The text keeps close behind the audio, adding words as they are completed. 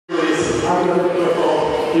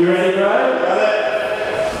You ready, bro? Got it.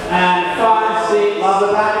 And 5, 6. Love the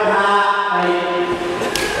back of hat.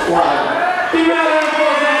 8, 1. Be ready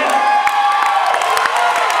for that.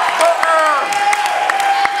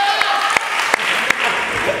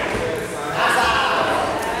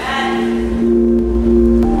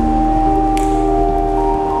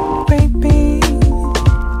 Baby,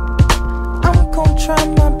 I'm gonna try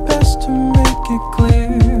my best to make it clear.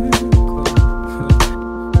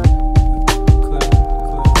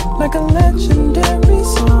 Like a legendary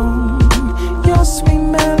song, your sweet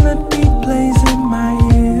melody plays in my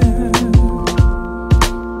ear.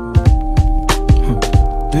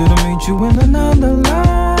 Did I meet you in another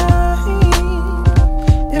life?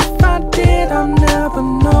 If I did, I'll never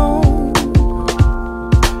know.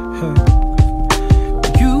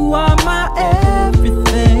 You are my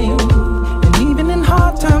everything, and even in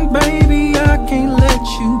hard times, baby, I can't let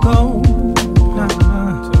you go.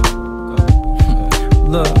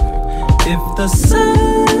 Look, if the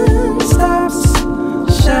sun stops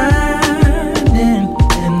shining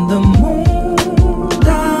and the moon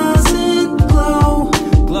doesn't glow,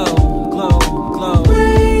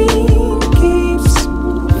 rain keeps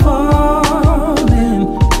falling,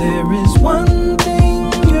 there is one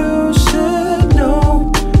thing you should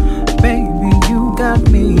know, baby, you got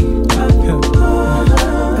me.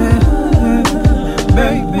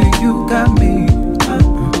 Baby, you got me.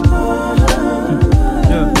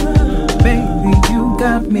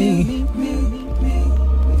 Got me.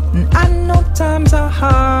 And I know times are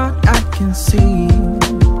hard, I can see.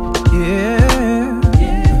 Yeah,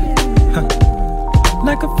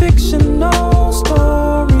 like a fictional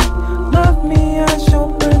story. Love me as your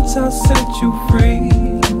prince, I'll set you free.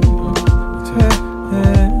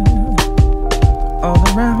 All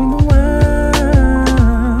around the world,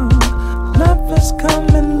 lovers come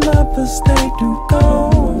and lovers they do go.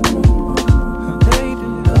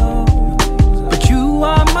 You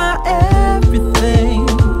are my everything,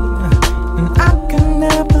 and I can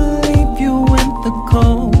never leave you in the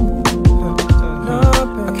cold. No,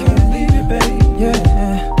 I can't leave you, babe.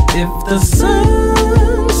 Yeah, if the sun